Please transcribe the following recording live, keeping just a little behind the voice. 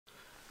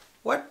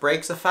What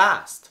breaks a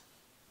fast?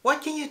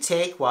 What can you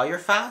take while you're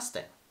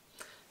fasting?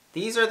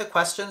 These are the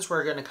questions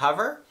we're going to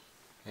cover,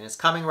 and it's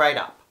coming right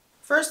up.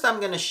 First, I'm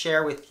going to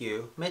share with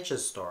you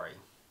Mitch's story.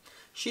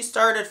 She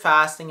started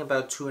fasting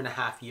about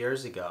 2.5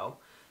 years ago,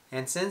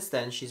 and since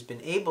then she's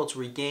been able to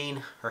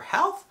regain her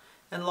health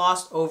and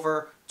lost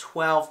over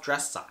 12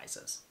 dress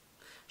sizes.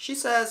 She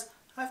says,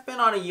 I've been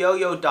on a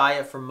yo-yo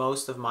diet for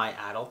most of my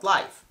adult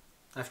life.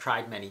 I've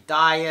tried many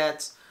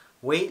diets,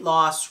 weight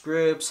loss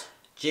groups,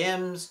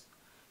 gyms,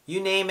 you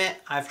name it,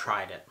 I've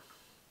tried it.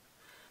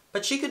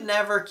 But she could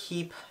never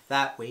keep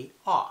that weight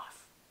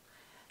off.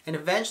 And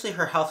eventually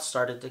her health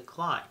started to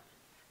decline.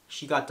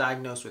 She got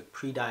diagnosed with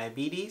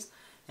prediabetes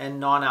and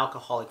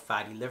non-alcoholic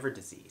fatty liver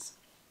disease.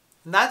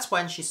 And that's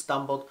when she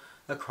stumbled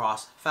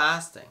across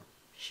fasting.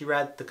 She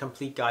read The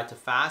Complete Guide to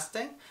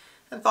Fasting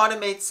and thought it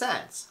made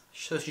sense.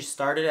 So she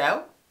started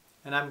out,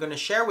 and I'm going to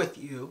share with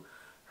you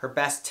her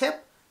best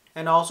tip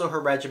and also her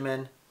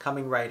regimen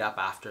coming right up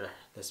after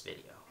this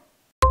video.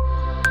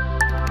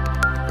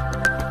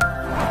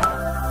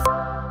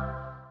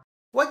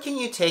 What can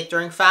you take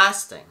during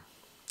fasting?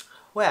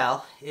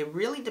 Well, it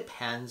really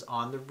depends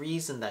on the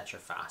reason that you're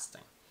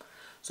fasting.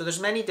 So there's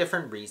many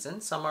different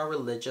reasons. Some are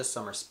religious,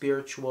 some are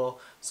spiritual,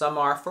 some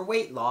are for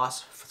weight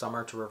loss, some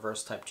are to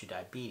reverse type 2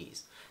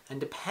 diabetes. And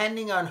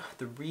depending on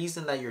the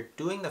reason that you're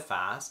doing the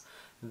fast,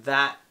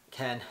 that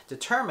can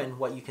determine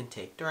what you can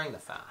take during the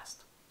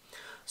fast.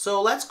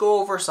 So let's go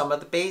over some of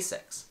the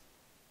basics.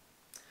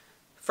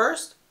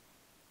 First,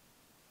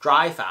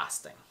 dry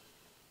fasting.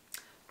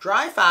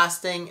 Dry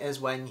fasting is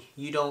when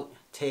you don't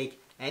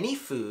take any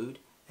food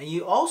and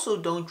you also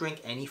don't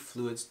drink any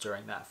fluids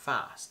during that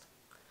fast.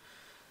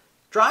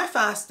 Dry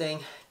fasting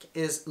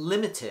is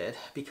limited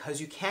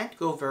because you can't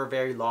go for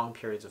very long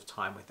periods of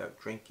time without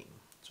drinking.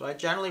 So I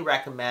generally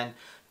recommend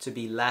to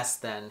be less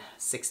than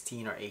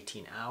 16 or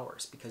 18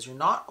 hours because you're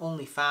not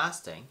only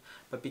fasting,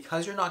 but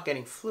because you're not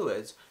getting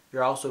fluids,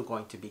 you're also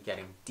going to be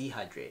getting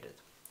dehydrated.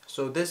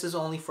 So this is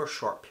only for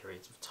short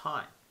periods of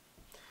time.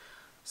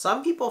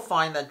 Some people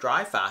find that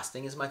dry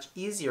fasting is much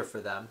easier for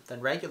them than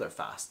regular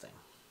fasting.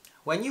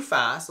 When you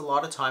fast, a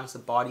lot of times the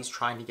body's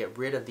trying to get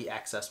rid of the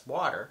excess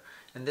water,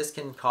 and this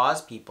can cause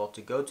people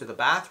to go to the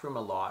bathroom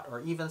a lot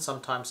or even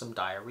sometimes some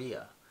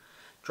diarrhea.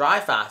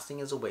 Dry fasting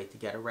is a way to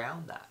get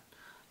around that.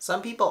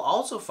 Some people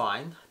also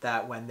find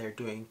that when they're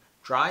doing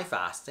dry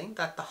fasting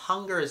that the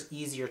hunger is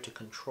easier to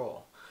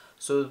control.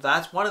 So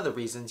that's one of the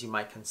reasons you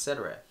might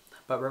consider it.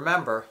 But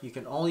remember, you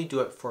can only do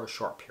it for a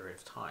short period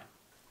of time.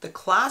 The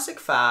classic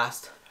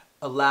fast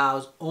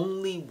allows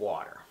only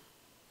water.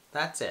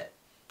 That's it.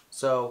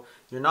 So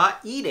you're not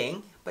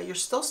eating, but you're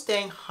still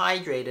staying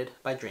hydrated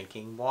by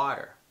drinking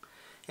water.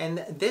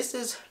 And this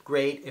is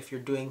great if you're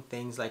doing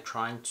things like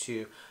trying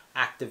to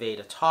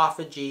activate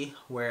autophagy,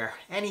 where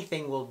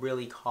anything will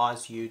really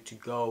cause you to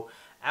go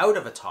out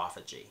of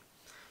autophagy.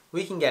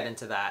 We can get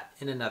into that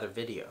in another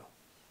video.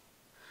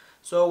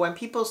 So when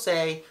people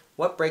say,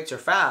 what breaks your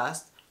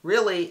fast?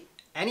 Really,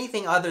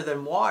 anything other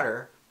than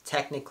water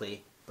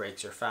technically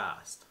breaks your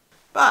fast.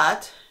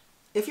 But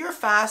if you're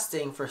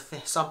fasting for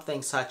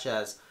something such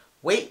as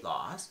weight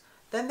loss,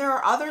 then there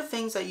are other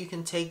things that you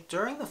can take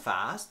during the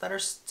fast that are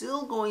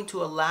still going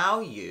to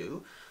allow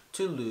you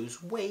to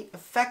lose weight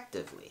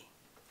effectively,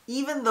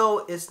 even though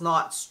it's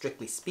not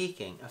strictly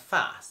speaking a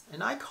fast.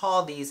 And I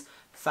call these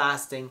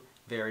fasting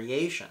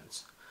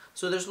variations.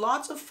 So there's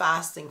lots of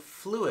fasting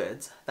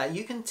fluids that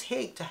you can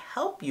take to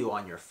help you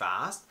on your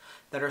fast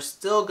that are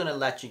still going to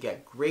let you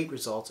get great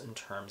results in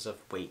terms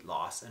of weight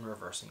loss and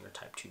reversing your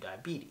type 2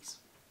 diabetes.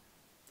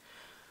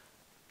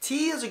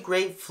 Tea is a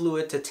great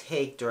fluid to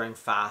take during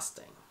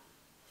fasting.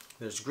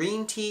 There's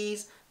green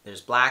teas,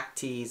 there's black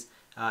teas,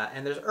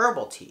 and there's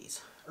herbal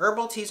teas.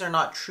 Herbal teas are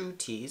not true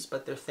teas,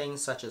 but they're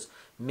things such as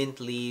mint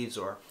leaves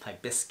or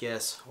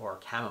hibiscus or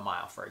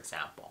chamomile, for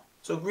example.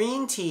 So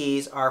green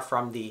teas are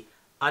from the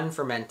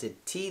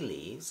unfermented tea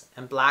leaves,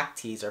 and black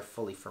teas are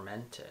fully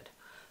fermented.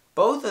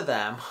 Both of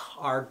them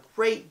are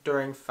great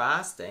during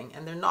fasting,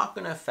 and they're not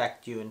going to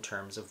affect you in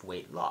terms of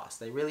weight loss.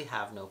 They really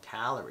have no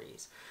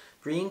calories.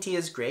 Green tea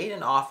is great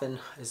and often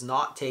is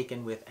not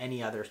taken with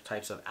any other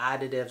types of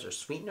additives or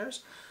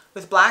sweeteners.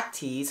 With black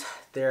teas,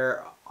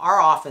 there are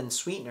often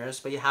sweeteners,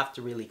 but you have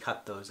to really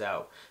cut those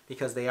out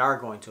because they are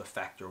going to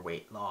affect your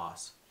weight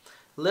loss.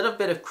 A little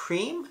bit of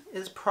cream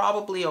is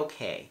probably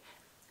okay.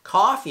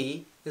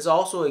 Coffee is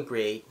also a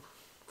great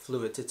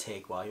fluid to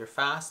take while you're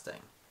fasting.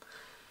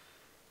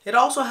 It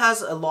also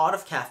has a lot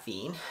of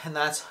caffeine, and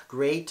that's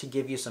great to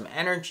give you some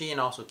energy and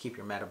also keep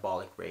your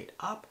metabolic rate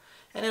up.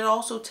 And it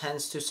also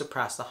tends to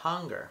suppress the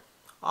hunger.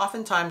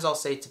 Oftentimes I'll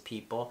say to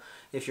people,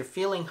 if you're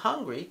feeling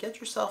hungry, get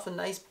yourself a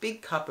nice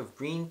big cup of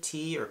green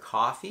tea or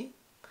coffee,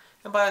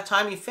 and by the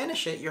time you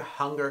finish it, your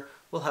hunger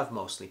will have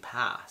mostly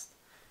passed.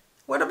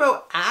 What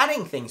about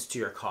adding things to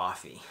your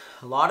coffee?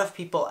 A lot of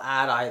people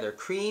add either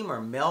cream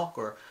or milk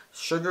or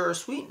sugar or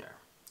sweetener.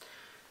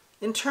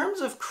 In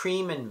terms of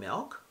cream and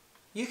milk,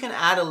 you can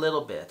add a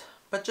little bit,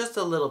 but just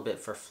a little bit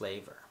for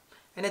flavor.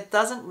 And it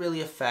doesn't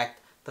really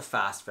affect the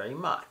fast very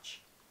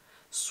much.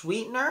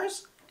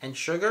 Sweeteners and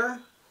sugar,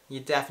 you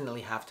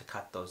definitely have to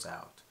cut those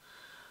out.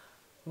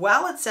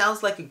 While it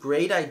sounds like a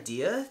great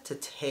idea to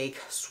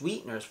take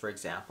sweeteners, for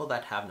example,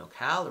 that have no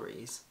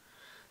calories,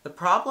 the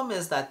problem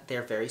is that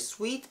they're very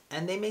sweet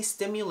and they may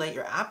stimulate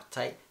your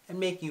appetite and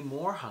make you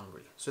more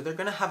hungry. So they're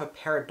going to have a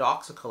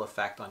paradoxical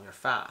effect on your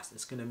fast.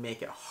 It's going to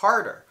make it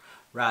harder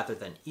rather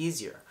than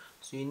easier.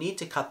 So you need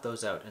to cut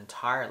those out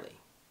entirely.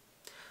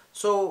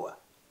 So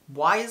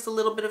why is a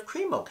little bit of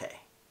cream okay?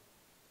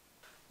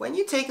 When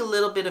you take a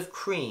little bit of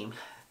cream,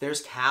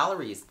 there's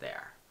calories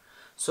there.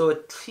 So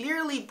it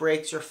clearly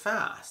breaks your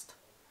fast.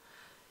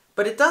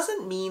 But it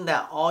doesn't mean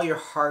that all your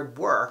hard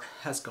work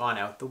has gone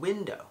out the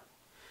window.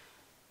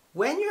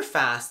 When you're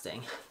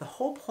fasting, the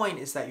whole point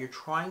is that you're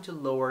trying to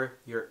lower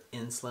your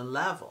insulin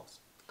levels.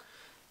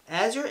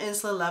 As your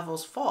insulin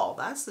levels fall,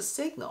 that's the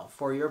signal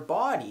for your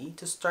body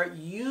to start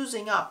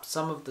using up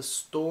some of the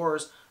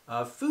stores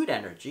of food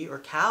energy or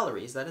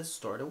calories that is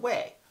stored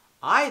away.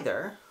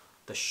 Either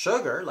the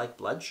sugar, like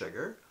blood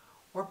sugar,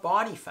 or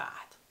body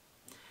fat.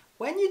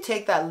 When you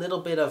take that little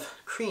bit of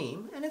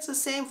cream, and it's the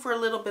same for a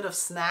little bit of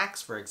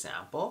snacks, for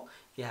example,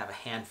 if you have a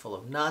handful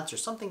of nuts or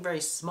something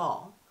very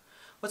small,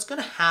 what's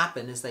going to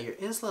happen is that your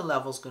insulin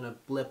level is going to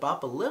blip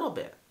up a little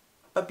bit.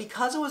 But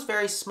because it was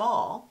very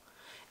small,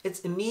 it's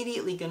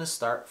immediately going to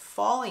start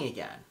falling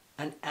again.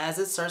 And as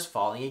it starts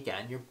falling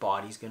again, your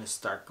body's going to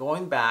start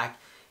going back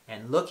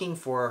and looking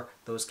for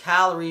those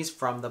calories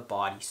from the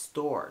body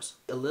stores.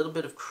 A little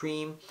bit of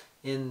cream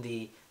in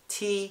the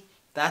tea,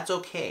 that's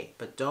okay,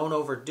 but don't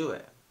overdo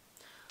it.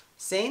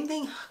 Same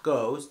thing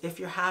goes if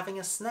you're having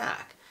a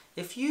snack.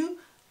 If you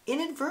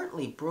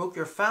inadvertently broke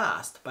your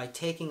fast by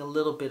taking a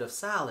little bit of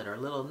salad or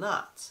little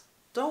nuts,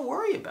 don't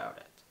worry about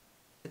it.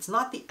 It's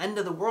not the end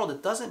of the world.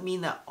 It doesn't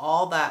mean that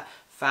all that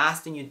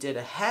fasting you did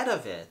ahead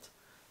of it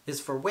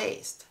is for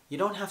waste. You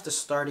don't have to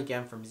start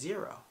again from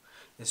zero.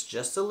 It's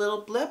just a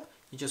little blip.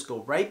 You just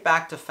go right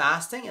back to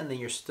fasting and then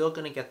you're still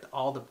going to get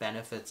all the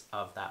benefits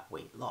of that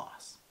weight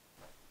loss.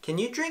 Can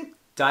you drink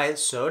diet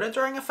soda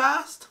during a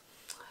fast?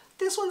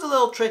 This one's a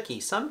little tricky.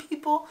 Some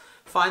people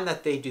find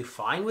that they do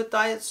fine with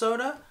diet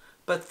soda,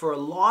 but for a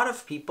lot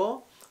of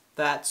people,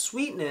 that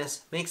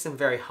sweetness makes them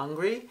very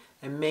hungry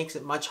and makes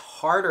it much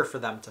harder for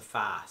them to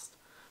fast.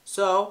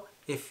 So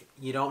if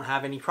you don't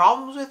have any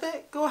problems with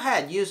it, go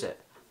ahead, use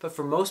it. But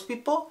for most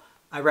people,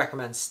 I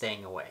recommend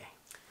staying away.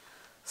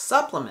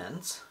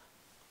 Supplements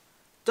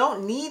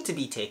don't need to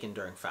be taken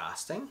during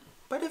fasting,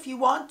 but if you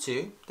want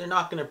to, they're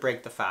not going to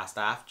break the fast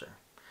after.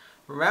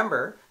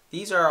 Remember,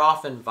 these are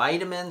often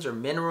vitamins or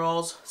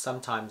minerals,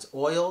 sometimes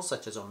oils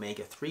such as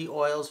omega-3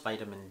 oils,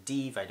 vitamin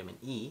D, vitamin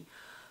E.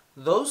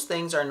 Those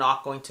things are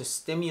not going to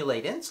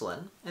stimulate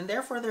insulin, and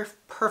therefore they're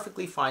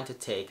perfectly fine to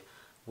take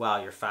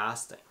while you're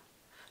fasting.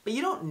 But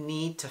you don't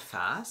need to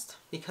fast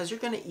because you're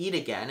going to eat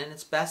again, and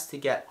it's best to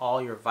get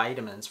all your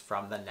vitamins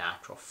from the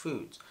natural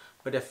foods.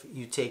 But if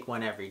you take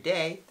one every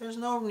day, there's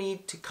no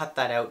need to cut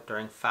that out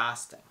during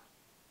fasting.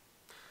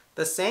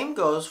 The same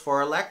goes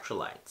for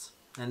electrolytes,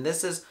 and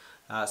this is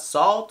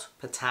salt,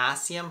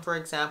 potassium, for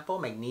example,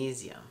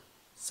 magnesium.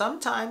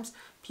 Sometimes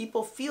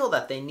people feel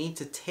that they need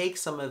to take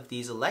some of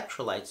these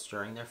electrolytes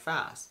during their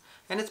fast,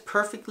 and it's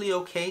perfectly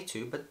okay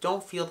to, but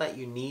don't feel that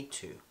you need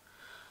to.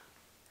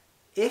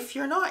 If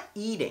you're not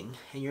eating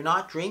and you're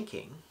not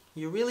drinking,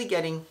 you're really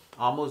getting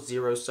almost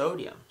zero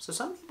sodium. So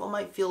some people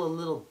might feel a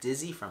little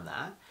dizzy from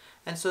that,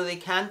 and so they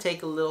can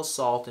take a little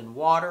salt in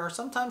water or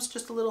sometimes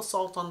just a little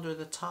salt under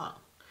the tongue.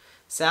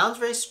 Sounds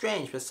very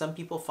strange, but some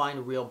people find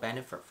a real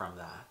benefit from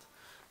that.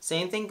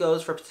 Same thing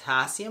goes for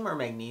potassium or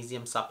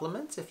magnesium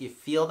supplements. If you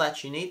feel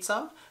that you need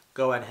some,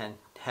 go ahead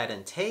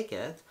and take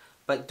it,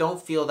 but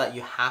don't feel that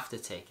you have to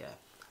take it.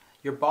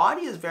 Your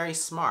body is very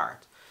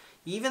smart.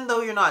 Even though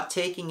you're not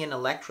taking in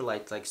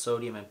electrolytes like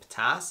sodium and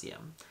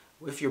potassium,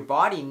 if your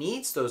body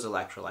needs those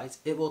electrolytes,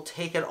 it will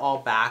take it all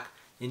back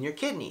in your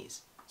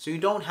kidneys. So you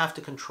don't have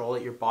to control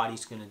it. Your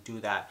body's going to do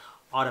that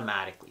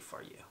automatically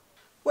for you.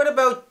 What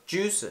about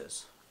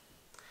juices?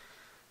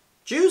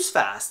 Juice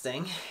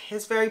fasting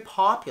is very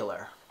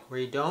popular, where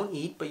you don't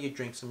eat but you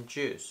drink some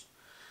juice.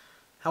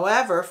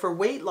 However, for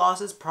weight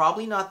loss, it's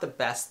probably not the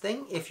best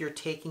thing if you're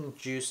taking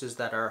juices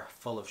that are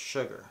full of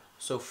sugar.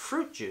 So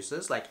fruit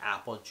juices like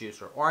apple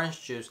juice or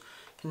orange juice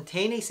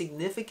contain a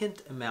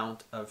significant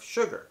amount of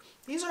sugar.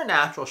 These are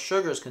natural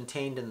sugars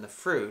contained in the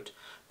fruit,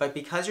 but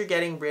because you're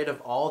getting rid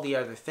of all the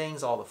other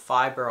things, all the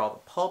fiber, all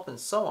the pulp and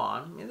so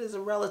on, it is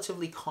a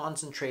relatively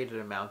concentrated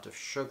amount of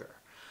sugar.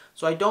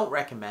 So I don't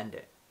recommend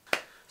it.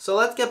 So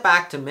let's get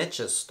back to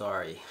Mitch's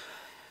story.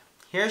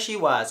 Here she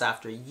was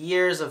after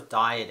years of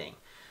dieting.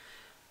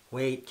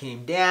 Weight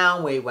came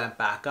down, weight went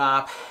back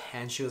up,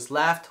 and she was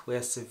left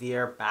with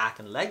severe back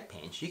and leg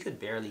pain. She could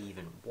barely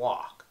even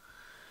walk.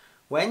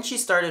 When she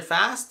started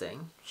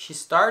fasting, she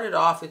started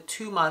off with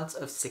 2 months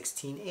of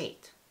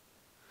 16-8.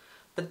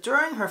 But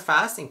during her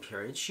fasting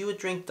period, she would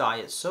drink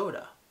diet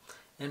soda.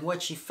 And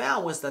what she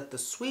found was that the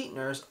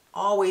sweeteners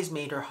always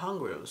made her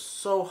hungry. It was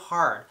so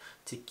hard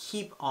to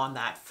keep on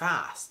that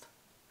fast.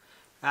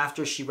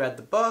 After she read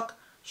the book,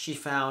 she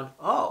found,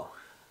 oh,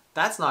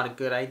 that's not a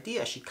good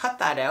idea. She cut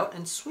that out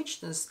and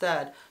switched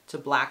instead to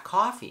black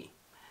coffee.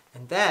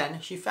 And then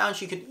she found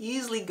she could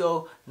easily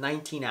go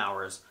 19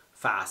 hours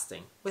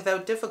fasting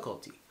without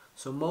difficulty.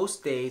 So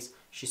most days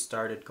she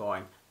started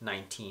going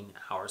 19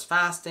 hours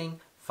fasting,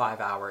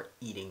 5-hour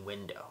eating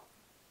window.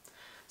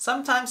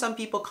 Sometimes some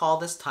people call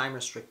this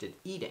time-restricted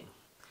eating.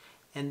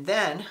 And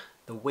then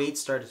the weight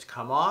started to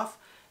come off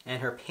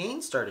and her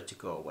pain started to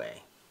go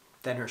away.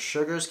 Then her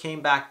sugars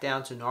came back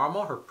down to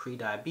normal, her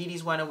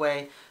prediabetes went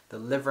away, the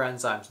liver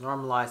enzymes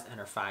normalized, and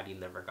her fatty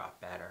liver got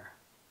better.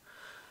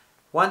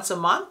 Once a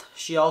month,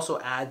 she also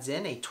adds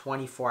in a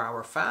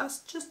 24-hour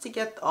fast just to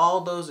get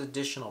all those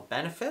additional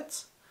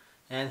benefits.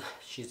 And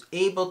she's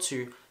able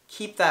to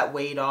keep that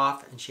weight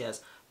off and she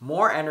has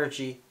more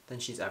energy than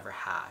she's ever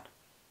had.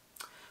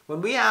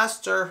 When we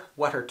asked her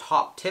what her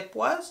top tip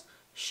was,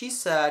 she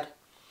said,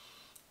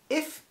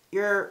 if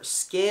your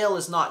scale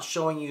is not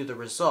showing you the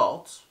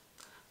results,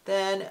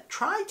 then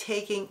try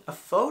taking a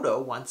photo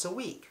once a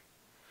week.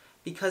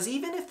 Because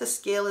even if the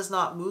scale is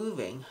not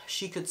moving,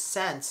 she could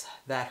sense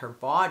that her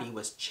body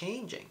was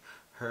changing.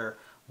 Her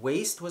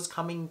waist was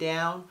coming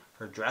down,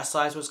 her dress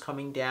size was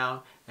coming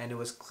down, and it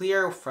was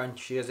clear when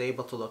she was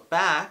able to look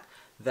back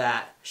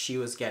that she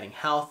was getting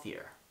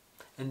healthier.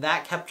 And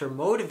that kept her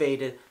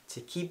motivated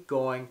to keep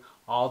going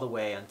all the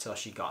way until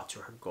she got to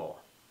her goal.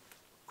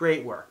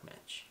 Great work,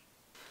 Mitch.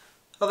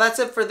 Well, that's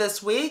it for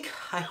this week.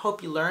 I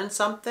hope you learned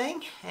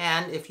something,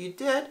 and if you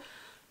did,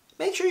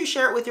 make sure you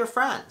share it with your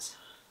friends.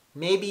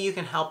 Maybe you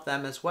can help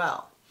them as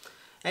well.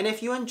 And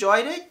if you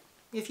enjoyed it,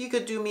 if you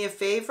could do me a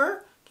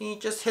favor, can you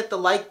just hit the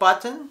like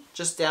button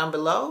just down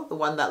below, the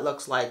one that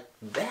looks like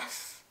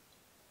this?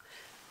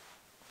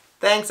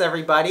 Thanks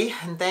everybody,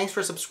 and thanks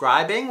for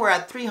subscribing. We're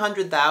at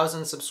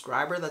 300,000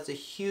 subscribers. That's a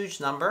huge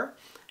number,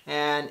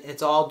 and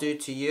it's all due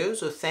to you,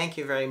 so thank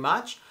you very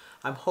much.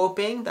 I'm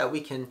hoping that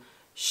we can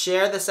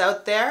share this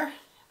out there,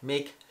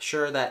 make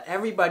sure that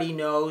everybody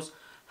knows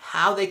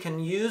how they can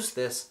use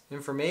this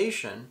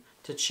information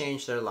to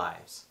change their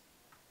lives.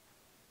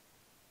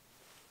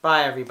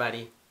 Bye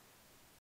everybody.